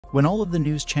When all of the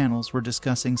news channels were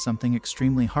discussing something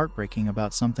extremely heartbreaking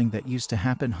about something that used to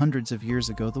happen hundreds of years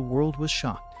ago, the world was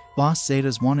shocked. Los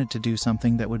Zetas wanted to do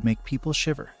something that would make people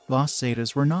shiver. Los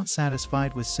Zetas were not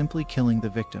satisfied with simply killing the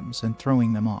victims and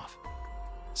throwing them off.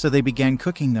 So they began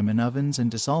cooking them in ovens and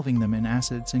dissolving them in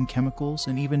acids and chemicals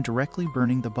and even directly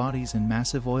burning the bodies in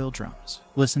massive oil drums.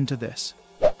 Listen to this.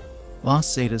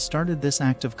 Los Zetas started this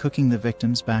act of cooking the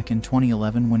victims back in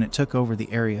 2011 when it took over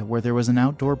the area where there was an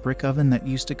outdoor brick oven that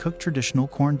used to cook traditional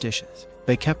corn dishes.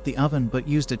 They kept the oven but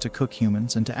used it to cook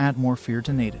humans and to add more fear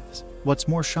to natives. What's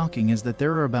more shocking is that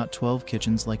there are about 12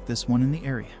 kitchens like this one in the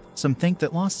area. Some think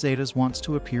that Los Zetas wants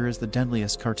to appear as the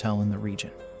deadliest cartel in the region.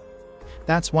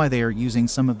 That's why they are using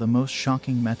some of the most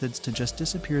shocking methods to just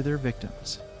disappear their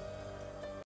victims.